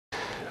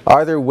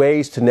Are there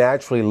ways to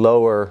naturally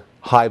lower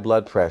high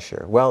blood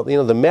pressure? Well,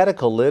 the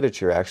medical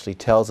literature actually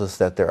tells us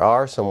that there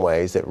are some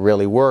ways that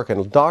really work,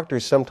 and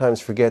doctors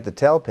sometimes forget to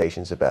tell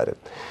patients about it.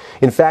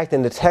 In fact,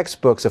 in the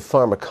textbooks of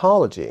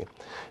pharmacology,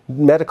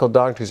 medical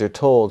doctors are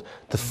told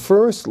the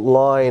first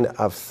line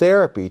of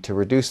therapy to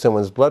reduce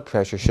someone's blood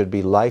pressure should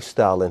be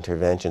lifestyle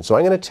intervention. So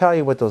I'm going to tell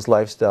you what those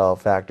lifestyle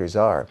factors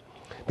are,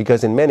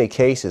 because in many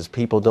cases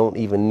people don't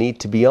even need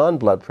to be on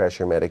blood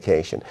pressure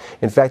medication.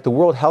 In fact, the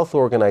World Health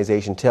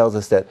Organization tells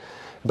us that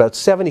about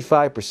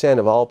 75%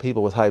 of all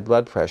people with high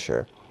blood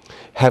pressure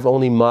have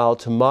only mild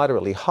to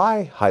moderately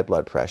high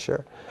blood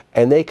pressure,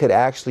 and they could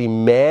actually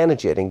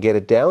manage it and get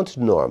it down to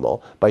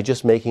normal by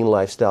just making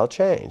lifestyle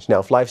change. Now,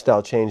 if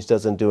lifestyle change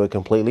doesn't do it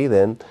completely,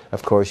 then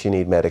of course you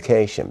need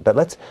medication. But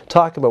let's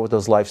talk about what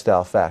those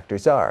lifestyle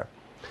factors are.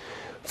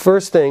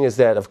 First thing is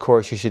that, of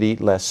course, you should eat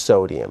less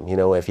sodium.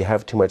 If you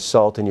have too much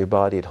salt in your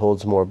body, it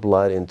holds more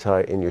blood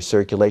in your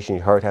circulation.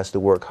 Your heart has to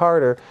work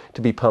harder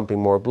to be pumping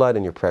more blood,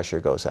 and your pressure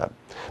goes up.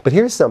 But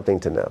here's something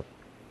to know.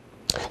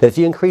 That if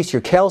you increase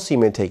your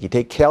calcium intake, you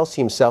take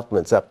calcium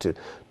supplements up to,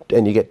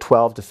 and you get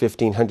 12 to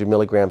 1500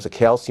 milligrams of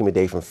calcium a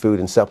day from food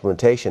and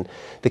supplementation,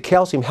 the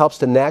calcium helps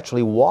to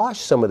naturally wash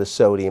some of the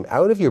sodium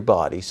out of your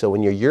body. So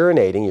when you're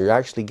urinating, you're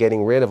actually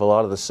getting rid of a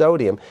lot of the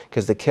sodium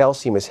because the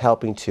calcium is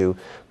helping to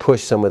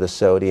push some of the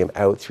sodium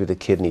out through the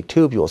kidney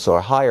tubule. So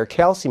a higher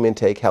calcium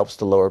intake helps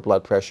to lower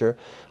blood pressure,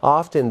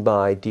 often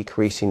by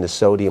decreasing the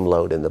sodium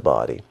load in the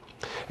body.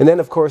 And then,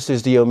 of course,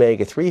 there's the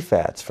omega-3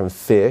 fats from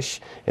fish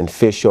and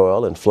fish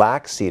oil and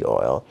flaxseed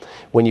oil.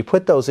 When you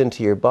put those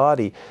into your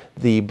body,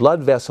 the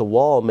blood vessel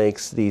wall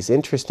makes these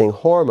interesting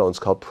hormones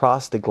called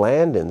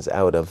prostaglandins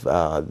out of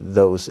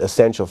those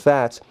essential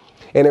fats,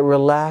 and it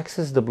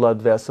relaxes the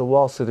blood vessel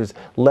wall, so there's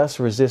less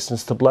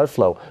resistance to blood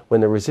flow.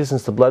 When the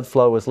resistance to blood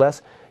flow is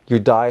less, your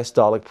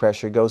diastolic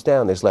pressure goes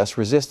down. There's less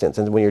resistance.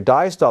 And when your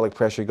diastolic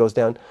pressure goes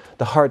down,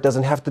 the heart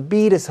doesn't have to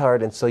beat as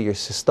hard, and so your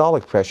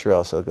systolic pressure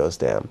also goes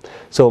down.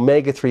 So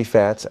omega-3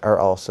 fats are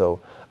also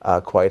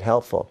quite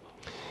helpful.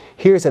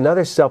 Here's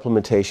another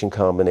supplementation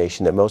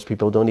combination that most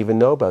people don't even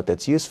know about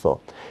that's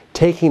useful.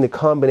 Taking the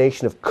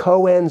combination of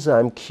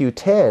coenzyme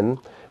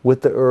Q10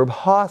 with the herb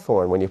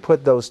hawthorn. When you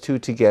put those two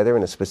together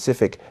in a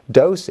specific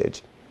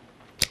dosage,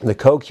 the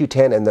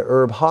CoQ10 and the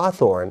herb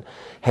hawthorn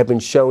have been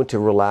shown to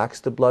relax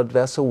the blood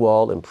vessel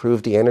wall,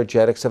 improve the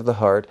energetics of the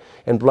heart,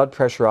 and blood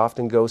pressure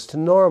often goes to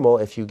normal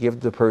if you give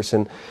the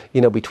person,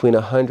 between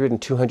 100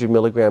 and 200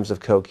 milligrams of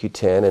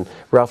CoQ10 and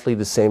roughly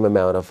the same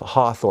amount of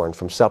hawthorn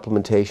from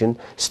supplementation,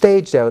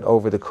 staged out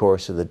over the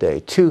course of the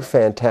day. Two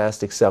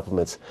fantastic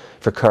supplements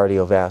for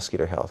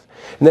cardiovascular health.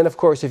 And then, of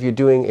course, if you're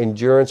doing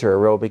endurance or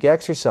aerobic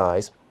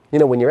exercise,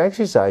 when you're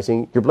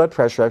exercising, your blood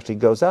pressure actually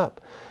goes up.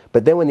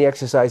 But then when the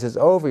exercise is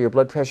over, your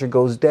blood pressure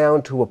goes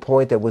down to a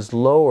point that was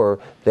lower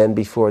than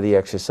before the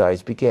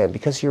exercise began,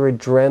 because your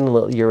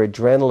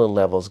adrenaline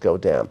levels go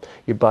down.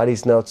 Your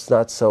body's not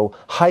so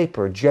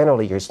hyper.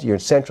 Generally, your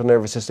central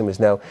nervous system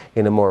is now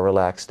in a more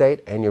relaxed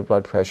state, and your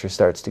blood pressure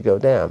starts to go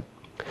down.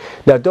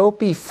 Now, don't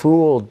be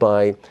fooled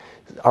by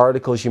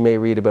articles you may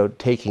read about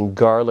taking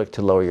garlic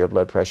to lower your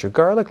blood pressure.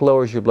 Garlic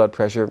lowers your blood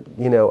pressure,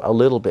 a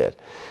little bit.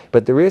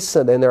 But there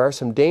are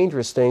some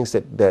dangerous things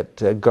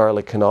that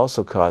garlic can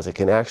also cause.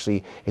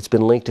 It's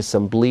been linked to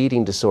some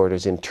bleeding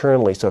disorders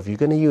internally. So if you're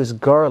going to use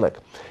garlic,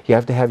 you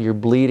have to have your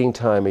bleeding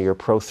time or your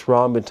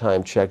prothrombin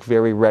time checked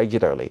very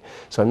regularly.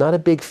 So I'm not a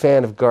big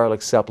fan of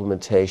garlic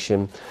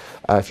supplementation.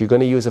 If you're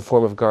going to use a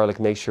form of garlic,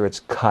 make sure it's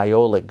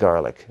kyolic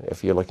garlic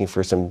if you're looking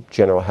for some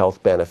general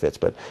health benefits.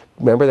 But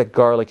remember that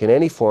garlic in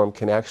any form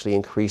can actually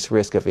increase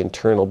risk of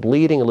internal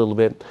bleeding a little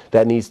bit.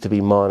 That needs to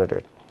be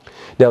monitored.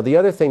 Now, the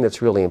other thing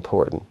that's really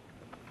important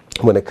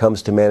when it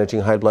comes to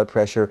managing high blood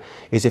pressure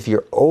is if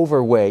you're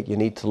overweight, you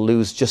need to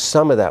lose just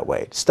some of that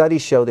weight.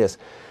 Studies show this,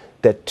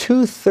 that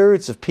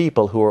 2/3 of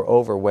people who are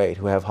overweight,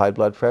 who have high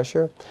blood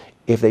pressure,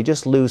 if they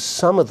just lose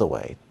some of the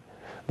weight,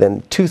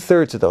 then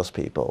 2/3 of those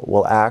people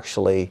will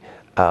actually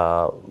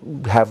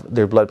have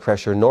their blood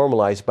pressure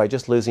normalized by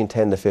just losing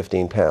 10 to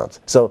 15 pounds.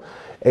 So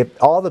if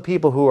all the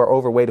people who are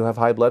overweight who have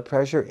high blood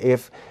pressure,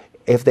 if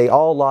they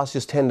all lost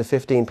just 10 to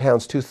 15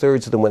 pounds,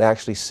 2/3 of them would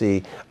actually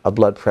see a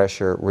blood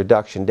pressure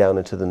reduction down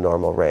into the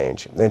normal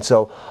range. And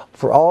so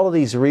for all of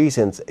these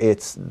reasons,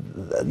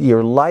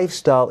 your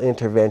lifestyle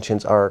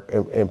interventions are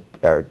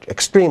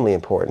extremely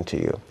important to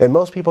you. And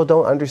most people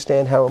don't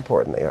understand how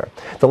important they are.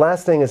 The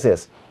last thing is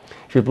this.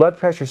 If your blood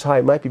pressure is high,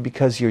 it might be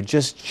because you're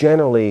just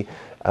generally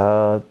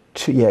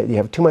you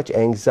have too much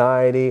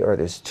anxiety, or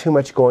there's too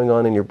much going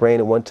on in your brain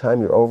at one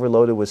time. You're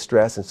overloaded with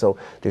stress, and so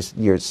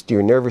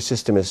your nervous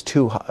system is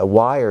too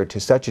wired to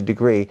such a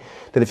degree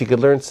that if you could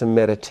learn some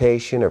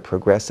meditation or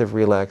progressive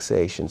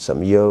relaxation,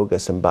 some yoga,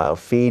 some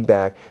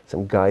biofeedback,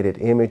 some guided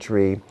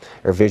imagery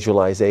or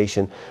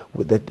visualization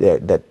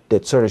that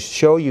sort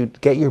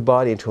of get your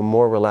body into a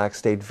more relaxed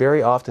state,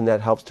 very often that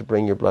helps to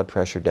bring your blood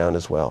pressure down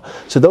as well.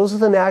 So those are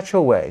the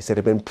natural ways that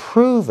have been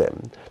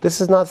proven,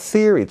 this is not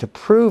theory,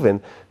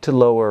 proven to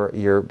lower lower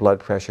your blood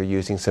pressure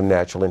using some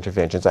natural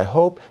interventions. I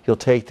hope you'll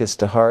take this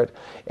to heart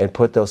and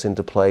put those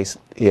into place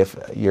if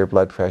your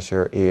blood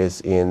pressure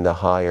is in the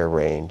higher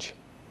range.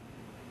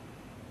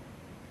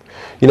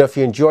 You know, if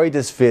you enjoyed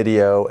this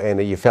video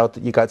and you felt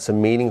that you got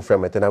some meaning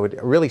from it, then I would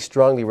really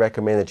strongly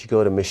recommend that you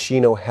go to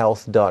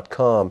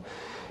meschinohealth.com.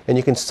 And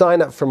you can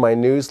sign up for my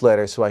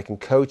newsletter so I can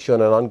coach you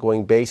on an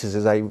ongoing basis.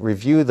 As I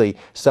review the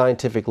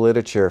scientific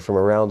literature from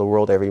around the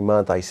world every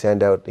month, I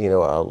send out, you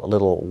know, a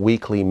little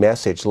weekly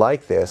message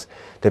like this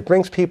that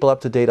brings people up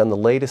to date on the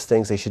latest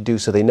things they should do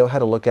so they know how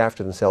to look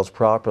after themselves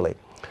properly.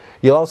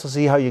 You'll also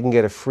see how you can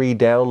get a free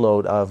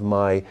download of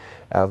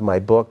my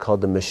book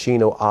called the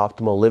Meschino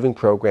Optimal Living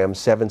Program,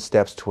 7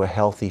 Steps to a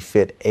Healthy,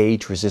 Fit,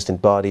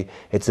 Age-Resistant Body.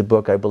 It's a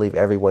book I believe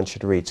everyone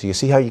should read. So you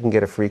see how you can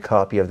get a free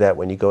copy of that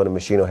when you go to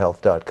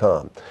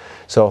meschinohealth.com.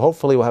 So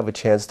hopefully we'll have a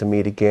chance to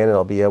meet again, and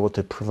I'll be able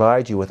to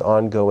provide you with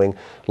ongoing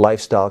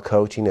lifestyle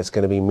coaching that's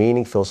going to be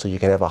meaningful so you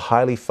can have a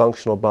highly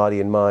functional body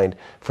and mind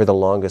for the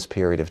longest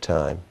period of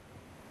time.